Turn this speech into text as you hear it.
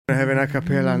Having a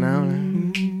cappella now.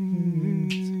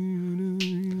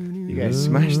 You guys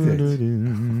smashed it.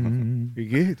 We're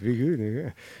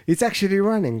good. It's actually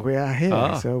running. We are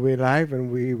here. So we're live and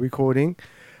we're recording.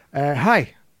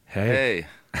 Hi. Hey.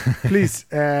 Please,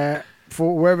 for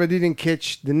whoever didn't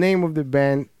catch the name of the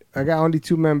band, I got only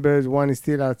 2 members. One is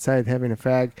still outside having a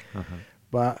fag.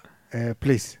 But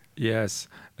please. Yes,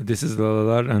 this is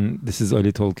Lalalar and this is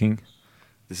Ali talking.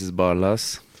 This is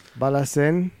Barlas. Balas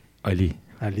and Ali.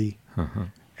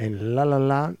 And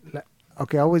Lalalar.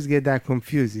 Okay, I always get that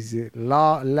confused. Is it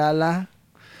La?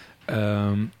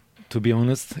 To be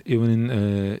honest, even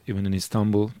in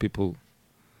Istanbul, people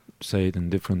say it in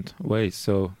different ways.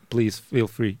 So please feel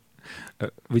free.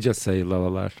 We just say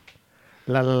Lalalar.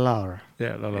 Lalalar.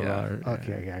 Yeah, Lalalar. Yeah.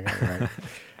 Okay, I got it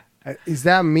right. Is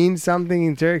that mean something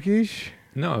in Turkish?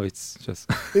 No, it's just.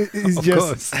 It's of just.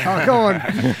 course. Oh, come on.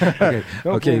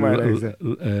 Okay.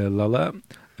 Lala.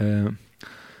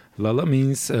 Lala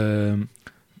means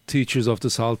teachers of the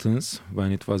sultans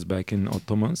when it was back in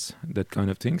Ottomans, that kind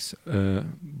of things.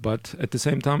 But at the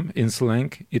same time, in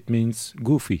slang, it means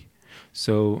goofy.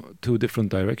 So 2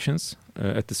 different directions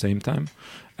at the same time.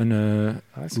 And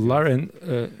lar and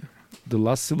the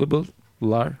last syllable,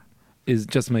 lar,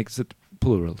 just makes it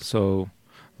plural. So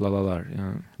lalalar,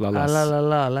 lalas.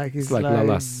 La, like it's like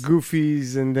lalas.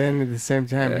 goofies, and then at the same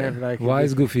time have like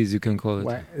wise goofies, you can call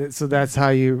it. So that's how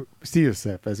you see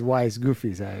yourself, as wise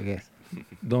goofies, I guess.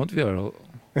 Don't we all,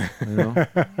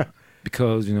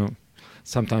 because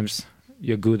sometimes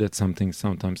you're good at something,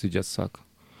 sometimes you just suck.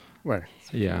 Well,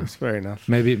 yeah, it's fair enough.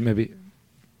 Maybe,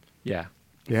 yeah.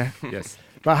 Yes.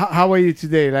 But how are you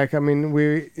today? Like, I mean,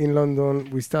 we're in London.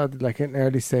 We started like an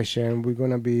early session. We're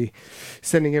gonna be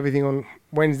sending everything on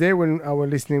Wednesday. When our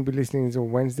listening be listening is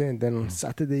on Wednesday, and then on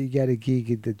Saturday you get a gig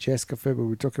at the Jazz Cafe. But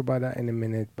we'll talk about that in a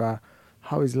minute. But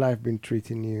how has life been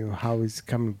treating you? How is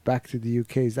coming back to the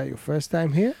UK? Is that your first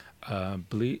time here? I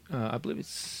believe it's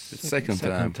second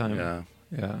time.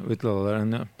 Yeah, with Lalalar,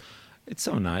 and it's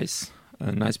so nice.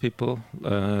 Nice people.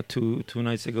 2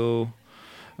 nights ago,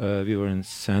 we were in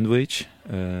Sandwich,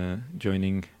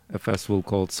 joining a festival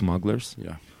called Smugglers.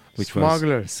 Yeah,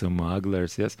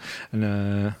 Smugglers, yes,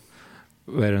 and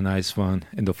very nice one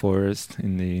in the forest.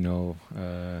 In the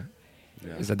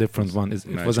it's a different one. It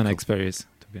was an experience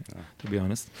to be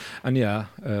honest. And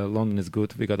London is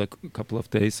good. We got a couple of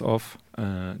days off.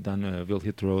 Then we'll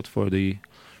hit the road for the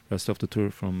rest of the tour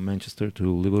from Manchester to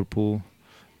Liverpool.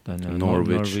 Then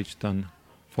Norwich, then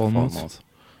Falmouth,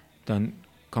 then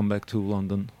come back to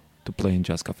London to play in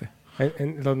Jazz Cafe.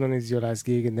 And London is your last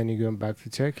gig, and then you're going back to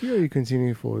Turkey, or you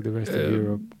continue for the rest of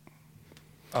Europe?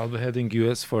 I'll be heading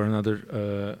US for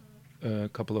another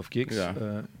couple of gigs.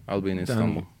 Yeah, I'll be in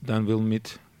Istanbul. Then we'll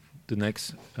meet the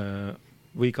next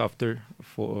week after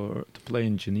to play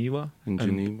in Geneva.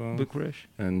 Bucharest.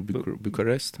 And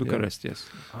Bucharest. Bucharest, yes.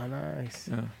 Oh, nice.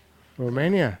 Yeah.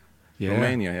 Romania. Yeah.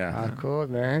 Romania, yeah. Cool,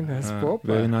 man. That's proper.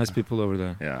 Very nice people over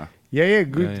there. Yeah. Yeah.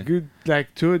 Good.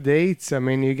 Like 2 dates. I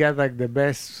mean, you got like the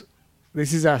best.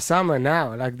 This is our summer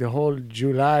now. Like the whole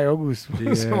July, August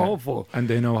was awful. And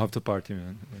they know how to party,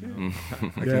 man.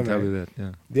 I can tell you that.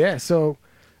 Yeah. Yeah. So,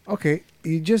 okay,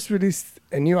 you just released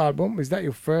a new album. Is that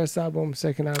your first album,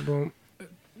 second album?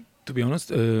 To be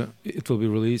honest, it will be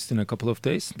released in a couple of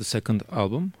days. The second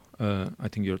album. I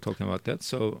think you're talking about that.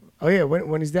 So. Oh yeah.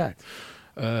 When is that?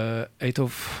 8th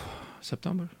of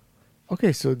September.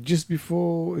 Okay, so just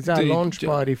before is that a launch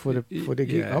party for the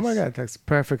gig? Yes. Oh my God, that's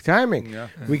perfect timing. Yeah.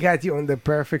 We got you on the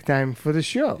perfect time for the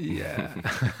show. Yeah,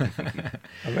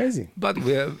 amazing. But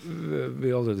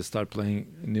we already start playing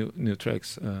new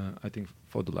tracks. I think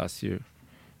for the last year,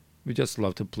 we just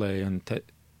love to play and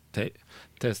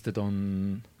test it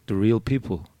on the real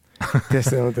people.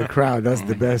 Test on the crowd. That's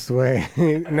the best way.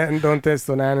 Don't test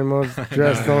on animals.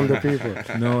 Just on the people.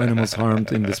 No animals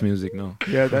harmed in this music. No.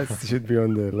 Yeah, that should be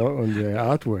on the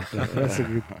artwork. That's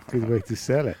a good way to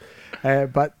sell it.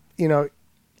 But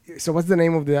so what's the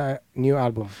name of the new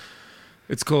album?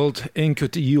 It's called En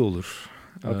Kötü İyi Olur.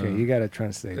 Okay, you gotta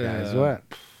translate that as well.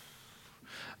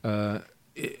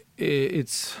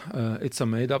 It's a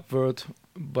made-up word,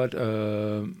 but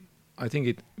I think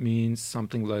it means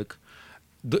something like.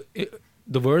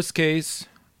 The worst case,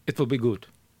 it will be good.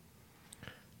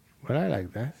 Well, I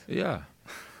like that. Yeah.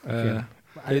 Okay.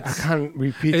 I can't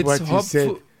repeat what you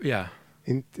said. Yeah.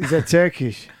 Is that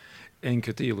Turkish? En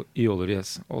kötü iyi olur,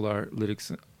 yes. All our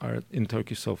lyrics are in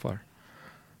Turkish so far.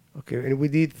 Okay, and we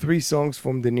did 3 songs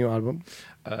from the new album.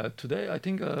 Today, I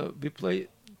think we play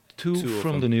two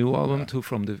from the new album, 2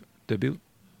 from the debut.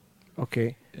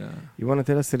 Okay. Yeah. You want to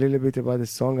tell us a little bit about the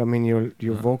song? I mean,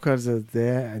 your vocals are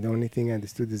there, and the only thing I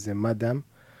understood is a madam.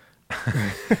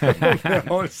 the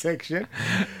whole section.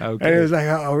 Okay. And it was like,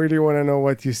 I really want to know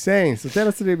what you're saying. So tell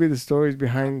us a little bit the stories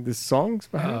behind the songs,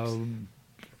 perhaps.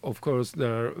 Of course,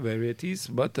 there are varieties,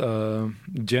 but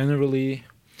generally,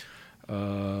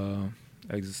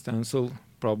 existential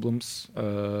problems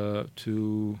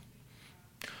to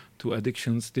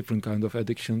addictions, different kind of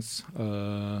addictions,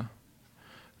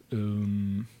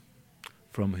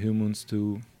 from humans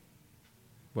to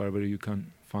wherever you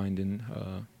can find in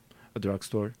a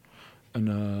drugstore, and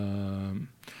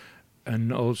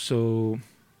also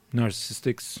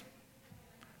narcissistics,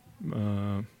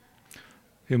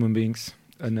 human beings,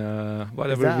 and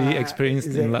whatever we experienced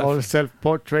in life. All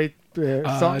self-portrait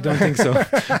I don't think so,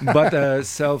 but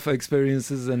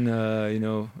self-experiences and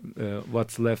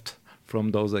what's left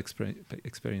from those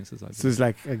experiences. So it's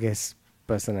like, I guess,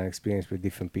 personal experience with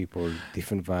different people,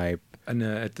 different vibe, and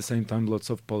at the same time, lots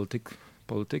of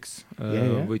politics,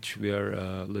 which we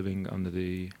are living under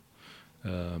the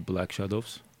black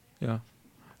shadows. Yeah.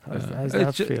 How does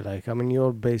that feel like? I mean,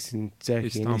 you're based in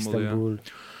Turkey, in Istanbul. Yeah.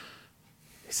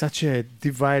 It's such a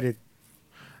divided.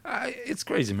 It's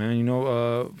crazy, man.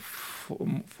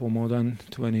 For more than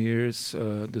 20 years,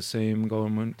 the same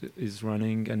government is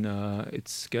running, and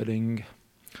it's getting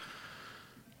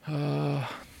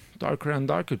darker and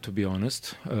darker, to be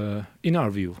honest. In our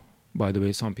view, by the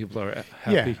way, some people are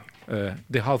happy. Yeah.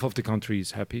 The half of the country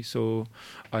is happy, so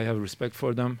I have respect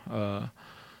for them.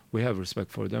 We have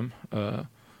respect for them.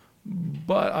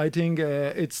 But I think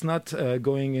it's not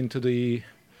going into the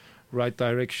right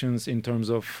directions in terms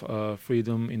of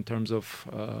freedom, in terms of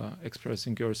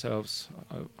expressing yourselves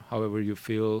however you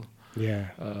feel. Yeah.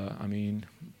 I mean,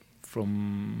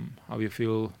 from how you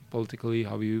feel politically,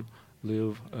 how you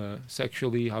live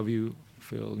sexually, how you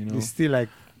feel, It's still like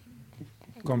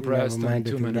compressed, and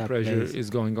too many pressure is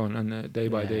going on, and day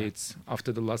by day, it's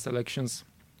after the last elections,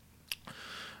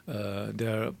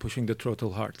 they're pushing the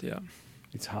throttle hard. Yeah,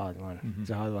 it's hard one. Mm-hmm.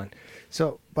 It's a hard one.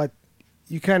 So, but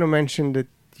you kind of mentioned that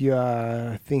you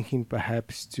are thinking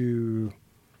perhaps to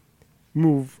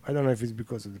move. I don't know if it's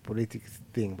because of the politics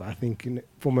thing, but I think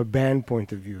from a band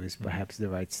point of view is perhaps the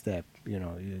right step.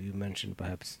 You mentioned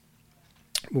perhaps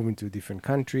moving to a different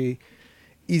country,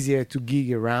 easier to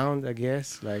gig around, I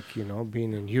guess, like,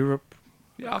 being in Europe.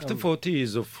 Yeah, after 40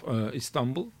 years of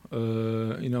Istanbul,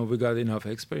 we got enough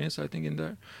experience, I think, in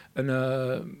there. And,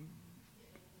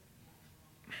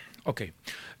 okay,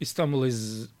 Istanbul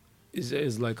is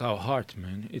like our heart,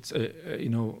 man. It's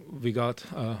we got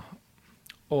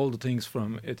all the things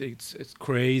from it. It's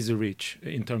crazy rich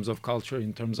in terms of culture,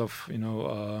 in terms of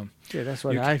yeah, that's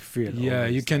what I feel. Yeah,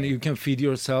 you can feed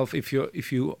yourself if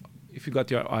you got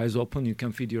your eyes open. You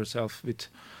can feed yourself with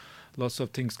lots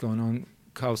of things going on.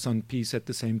 Chaos and peace at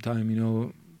the same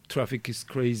time. Traffic is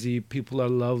crazy. People are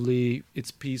lovely. It's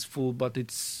peaceful, but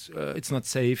it's not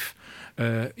safe.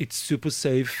 It's super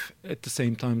safe at the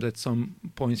same time. At some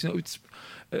points, it's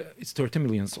 30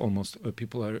 million almost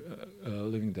people are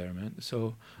living there, man.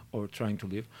 So, or trying to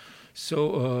live.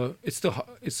 So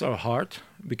it's our heart.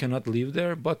 We cannot live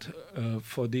there, but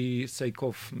for the sake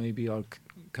of maybe our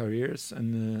careers,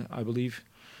 and I believe,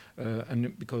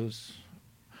 and because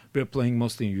we're playing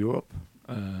mostly in Europe.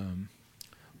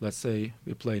 Let's say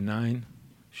we play 9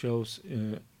 shows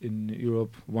in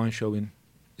Europe, 1 show in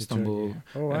Istanbul.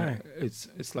 Oh, right.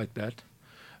 It's like that.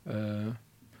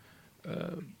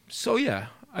 So yeah,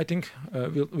 I think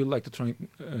we'll like to try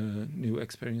new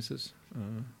experiences.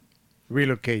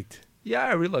 Relocate.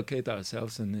 Yeah, relocate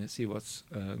ourselves and see what's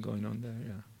going on there.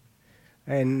 Yeah.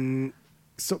 And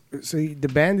so the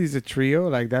band is a trio.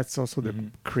 Like that's also the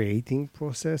creating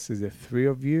process. Is there 3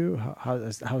 of you? How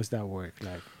does that work?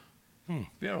 Like.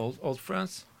 We are old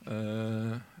friends.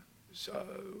 So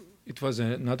it was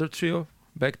another trio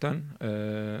back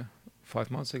then,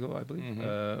 5 months ago, I believe.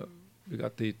 We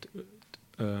got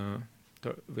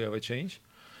we have a change,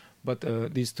 but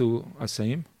these 2 are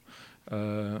same.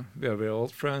 We are very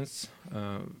old friends.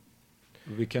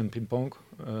 We can ping pong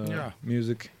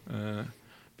music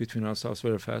between ourselves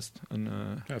very fast. And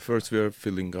first we are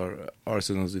filling our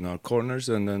arsenals in our corners,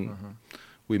 and then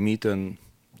we meet and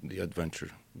the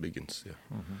adventure begins. Yeah.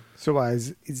 So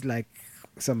it's like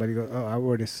somebody goes, I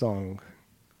wrote a song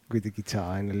with the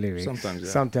guitar and the lyrics.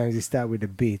 Sometimes you start with a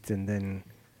beat, and then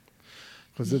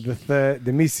because of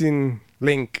the missing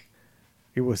link,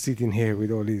 it was sitting here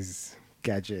with all these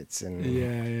gadgets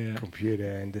and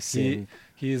computer and the scene.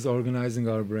 He is organizing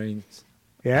our brains.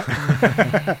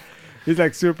 Yeah. He's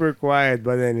like super quiet,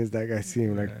 but then it's like I see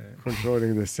him like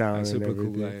controlling the sound. Super and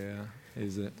everything. Cool guy.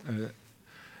 Yeah,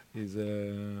 he's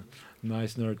a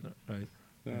nice nerd, right?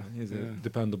 Yeah, he's a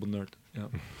dependable nerd.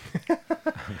 Yeah.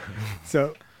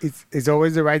 So it's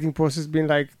always the writing process been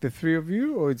like the three of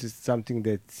you, or is it something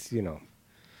that's, you know?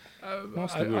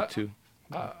 Mostly we're two.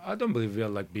 I don't believe we are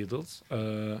like Beatles,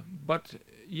 but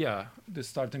yeah, the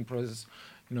starting process,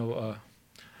 you know,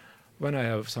 when I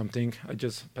have something, I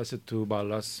just pass it to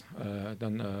Barlas.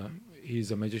 Then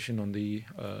he's a magician on the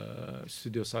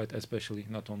studio side, especially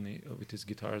not only with his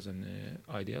guitars and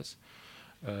ideas.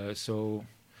 So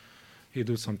he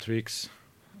do some tricks,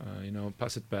 you know,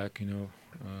 pass it back, you know.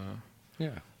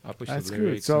 Yeah. I push That's the good.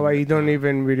 lyrics So and, you don't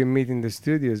even really meet in the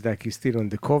studios like you still on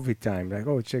the COVID time. Like,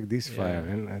 oh, check this file,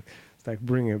 and it's like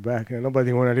bring it back. And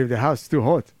nobody want to leave the house; it's too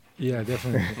hot. Yeah,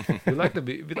 definitely. We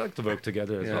like to work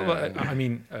together as well. But, I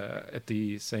mean, at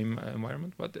the same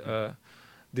environment, but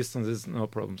distance is no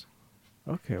problems.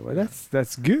 Okay, well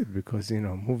that's good because, you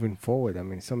know, moving forward, I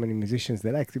mean, so many musicians,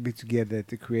 they like to be together,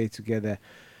 to create together.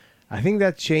 I think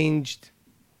that changed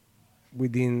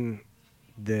within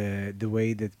the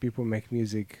way that people make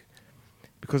music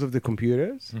because of the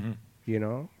computers, you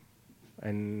know,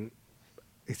 and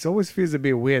it always feels a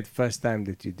bit weird first time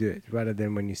that you do it, rather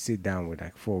than when you sit down with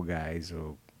like four guys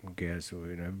or girls or,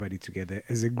 you know, everybody together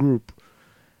as a group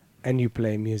and you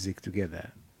play music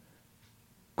together,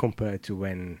 compared to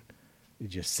when you're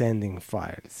just sending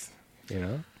files, you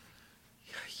know.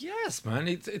 Yes, man.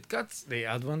 It got the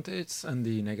advantages and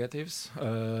the negatives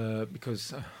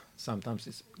because sometimes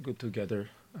it's good together.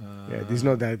 There's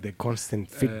not that the constant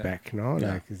feedback, no?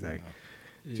 Yeah. Like it's like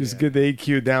just get the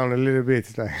EQ down a little bit.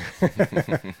 It's like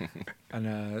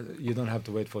and you don't have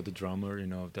to wait for the drummer, you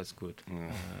know. That's good,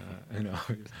 you know,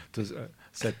 to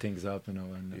set things up, you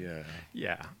know. And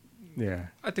yeah.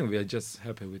 I think we are just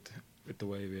happy with the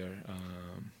way we are.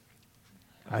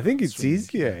 I think it's streaming.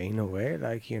 easier in a way,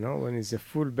 like, you know, when it's a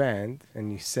full band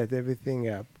and you set everything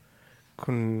up,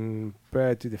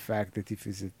 compared to the fact that if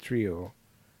it's a trio,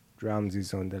 drums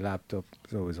is on the laptop,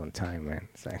 it's always on time, man.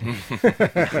 It's like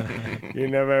you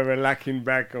never ever lacking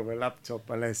back of a laptop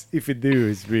unless if you do,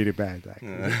 it's really bad. Like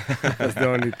that's the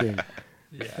only thing.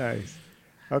 Yeah. Nice.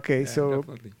 Okay, Yeah, so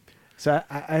definitely. so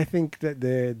I think that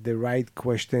the right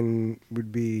question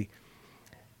would be,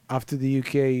 after the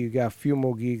UK, you got a few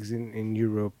more gigs in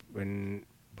Europe,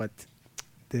 but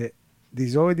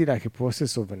there's already like a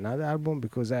process of another album,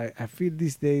 because I feel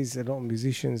these days a lot of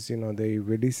musicians, you know, they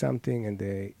release something and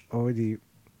they already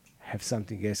have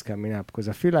something else coming up, because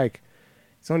I feel like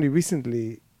it's only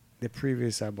recently the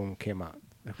previous album came out.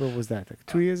 Like, what was that? Like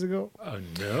 2 years ago?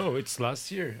 No, it's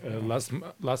last year,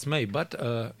 last May. But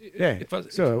Yeah. it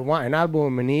was So an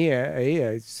album a year,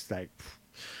 it's like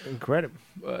incredible.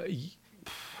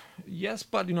 Yes,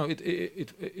 but you know,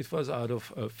 it was out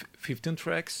of 15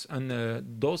 tracks, and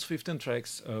those 15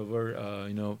 tracks were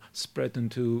you know, spread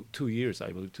into 2 years,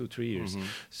 I believe, 2-3 years.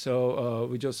 So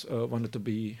we just wanted to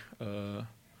be. I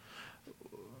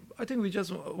think we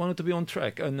just wanted to be on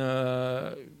track and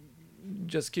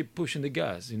just keep pushing the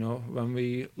gas. You know, when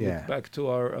we look back to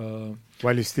our.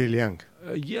 While you're still young.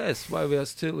 Yes, while we are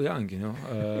still young, you know,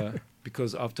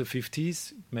 because after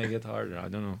 50s it may get harder. I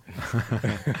don't know,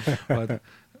 but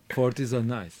 40s are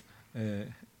nice.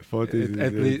 40s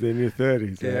at is the new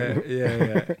 30s.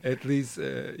 Yeah. At least,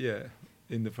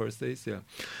 in the first days,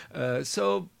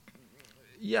 so,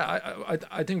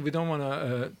 I think we don't want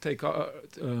to take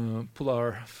pull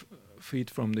our feet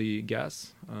from the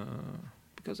gas,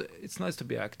 because it's nice to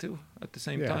be active at the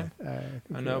same time,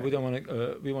 and we don't want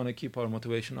to. We want to keep our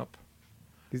motivation up.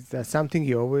 Is that something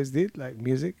you always did, like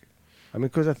music? I mean,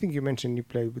 because I think you mentioned you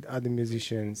played with other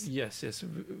musicians. Yes.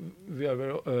 We are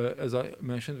very, as I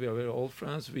mentioned, we are very old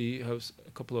friends. We have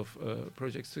a couple of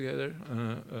projects together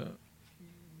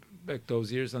back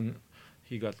those years, and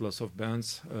he got lots of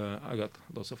bands. I got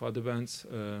lots of other bands.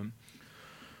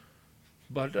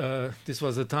 But this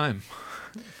was the time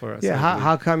for us. Yeah,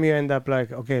 how come you end up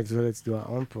like, okay, so let's do our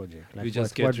own project? Like we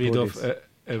just get rid of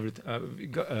everything. We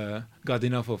got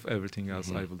enough of everything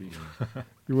else, I believe.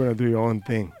 You want to do your own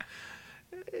thing.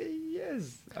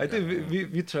 Yes, I think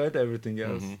we tried everything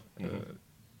else.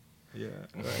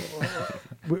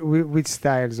 Which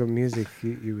styles of music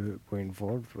you were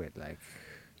involved with? Like,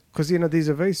 because, you know, there's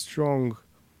a very strong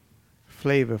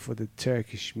flavor for the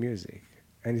Turkish music.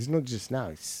 And it's not just now.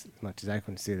 It's, as much as I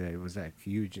consider, it was like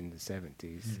huge in the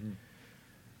 70s.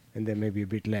 And then maybe a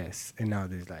bit less. And now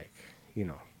there's like, you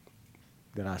know,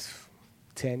 the last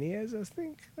 10 years, I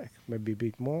think. Like maybe a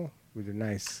bit more, with a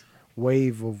nice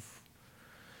wave of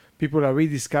people are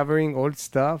rediscovering old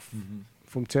stuff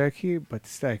from Turkey, but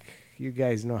it's like you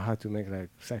guys know how to make like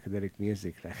psychedelic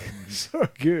music, like so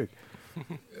good.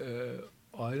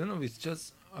 I don't know.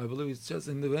 I believe it's just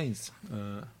in the veins.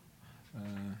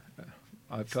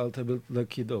 I felt a bit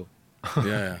lucky though.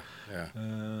 Yeah.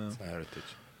 It's a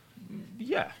heritage.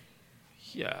 Yeah,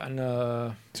 yeah,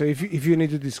 and So if you need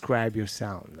to describe your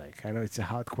sound, like I know it's a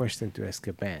hard question to ask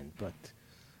a band, but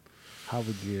how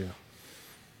would you?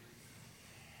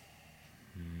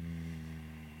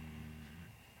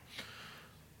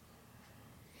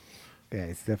 Yeah,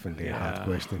 it's definitely a hard yeah,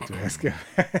 question to ask a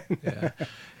yeah,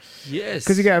 yes.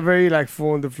 because you got a very like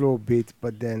four on the floor beat,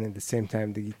 but then at the same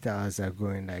time the guitars are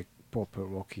going like pop,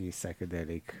 rocky,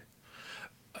 psychedelic.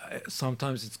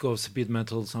 Sometimes it goes speed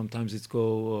metal, sometimes it's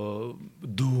go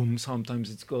doom, sometimes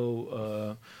it's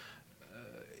go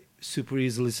super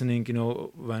easy listening. You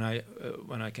know, when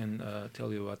I can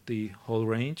tell you about the whole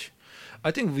range.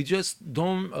 I think we just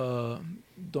don't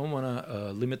want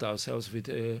to limit ourselves with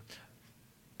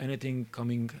anything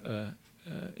coming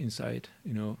inside.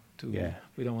 You know, Yeah.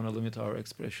 we don't want to limit our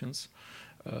expressions.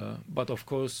 But of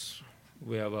course,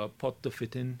 we have a pot to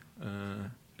fit in.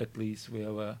 At least we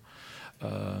have a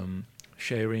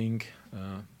sharing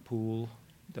pool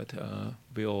that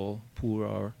we all pour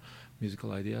our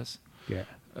musical ideas. Yeah.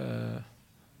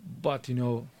 But you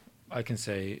know, I can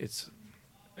say it's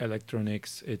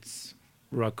electronics, it's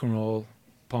rock and roll,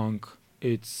 punk,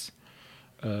 it's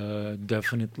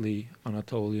definitely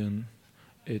Anatolian,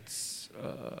 it's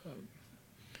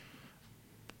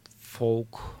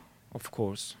folk, of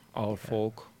course, our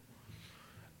folk,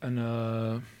 and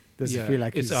Does yeah, it feel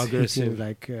like it's it's aggressive. hitting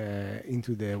like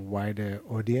into the wider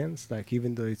audience, like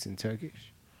even though it's in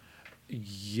Turkish?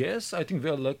 Yes, I think we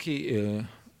are lucky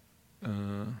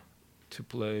to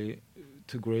play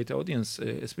to great audience,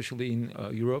 especially in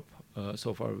Europe.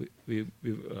 So far, we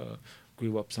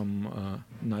grew up some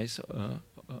nice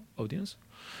audience,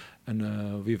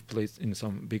 and we've played in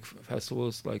some big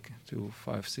festivals, like to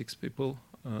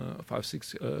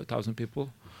 5,000 people,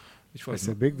 which was It's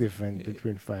a big difference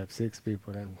between 5-6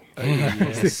 people and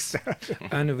yes,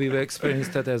 and we've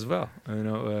experienced that as well. You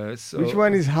know, so which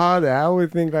one is harder? I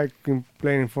would think like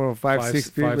playing in front of Five, 5-6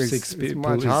 people, five, it's, six it's people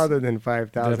much is harder than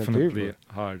 5,000 definitely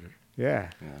people. harder. Yeah,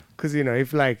 Yeah. because you know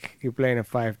if like you're playing at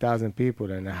 5,000 people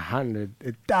and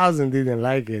 1,000 didn't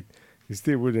like it, you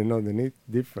still wouldn't know the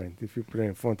difference. If you play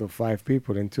in front of 5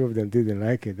 people and 2 of them didn't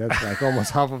like it, that's like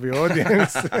almost half of your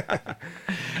audience.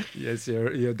 Yes,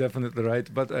 you're definitely right.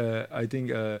 But I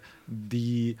think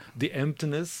the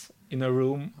emptiness in a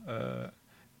room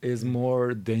is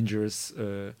more dangerous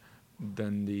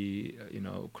than the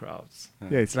crowds.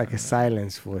 Yeah, it's like a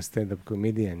silence for a stand-up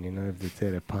comedian. You know, if they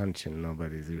tell a punch and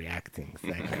nobody's reacting, it's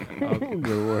like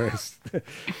the worst.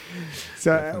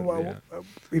 So, Definitely, yeah.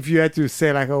 if you had to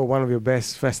say, like, oh, one of your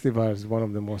best festivals, one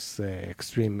of the most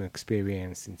extreme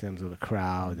experience in terms of the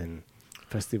crowd and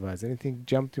festivals, anything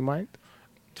jump to mind?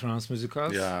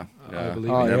 Transmusicals. Yeah, I yeah.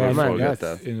 believe Oh, in yeah, Never man, forget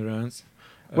that's- that. in Reims.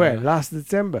 Where? Last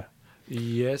December.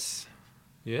 Yes.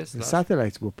 The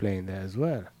Satellites were playing there as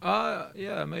well.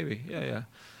 Yeah, maybe. Yeah.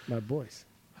 My boys.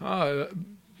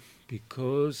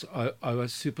 Because I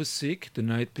was super sick the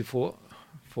night before,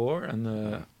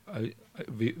 and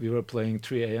we were playing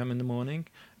 3 a.m. in the morning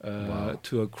Wow.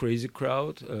 to a crazy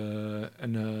crowd,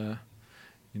 and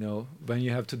when you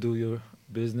have to do your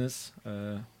business,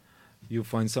 you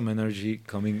find some energy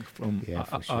coming from Yeah,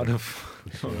 for out sure. of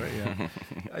nowhere. Yeah,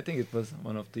 I think it was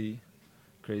one of the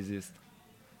craziest.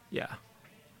 Yeah.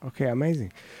 Okay,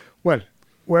 amazing. Well,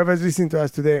 whoever's listening to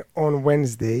us today on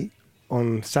Wednesday,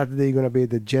 on Saturday, you're going to be at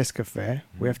the Jazz Cafe.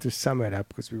 We have to sum it up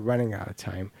because we're running out of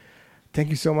time. Thank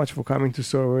you so much for coming to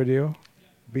Soul Radio,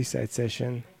 B-side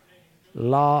session.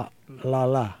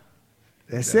 Lalalar.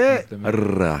 That's it. Definitely.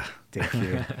 Arrah. Thank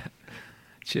you.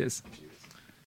 Cheers.